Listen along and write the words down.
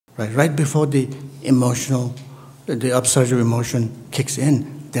Right? Right before the upsurge of emotion kicks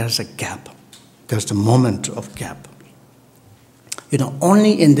in, there's a gap. There's the moment of gap.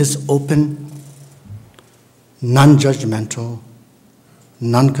 Only in this open, non-judgmental,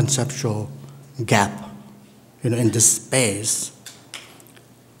 non-conceptual gap, in this space,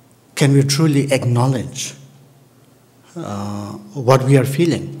 can we truly acknowledge what we are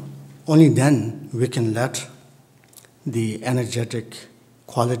feeling. Only then we can let the energetic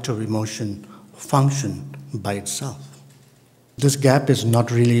quality of emotion function by itself. This gap is not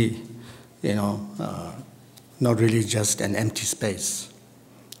really, not really just an empty space.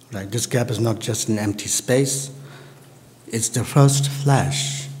 Right? This gap is not just an empty space. It's the first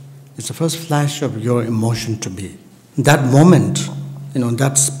flash. It's the first flash of your emotion to be. That moment,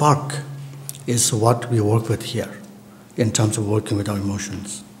 that spark is what we work with here in terms of working with our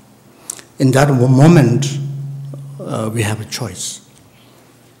emotions. In that moment, we have a choice.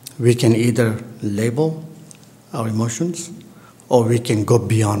 We can either label our emotions or we can go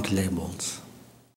beyond labels.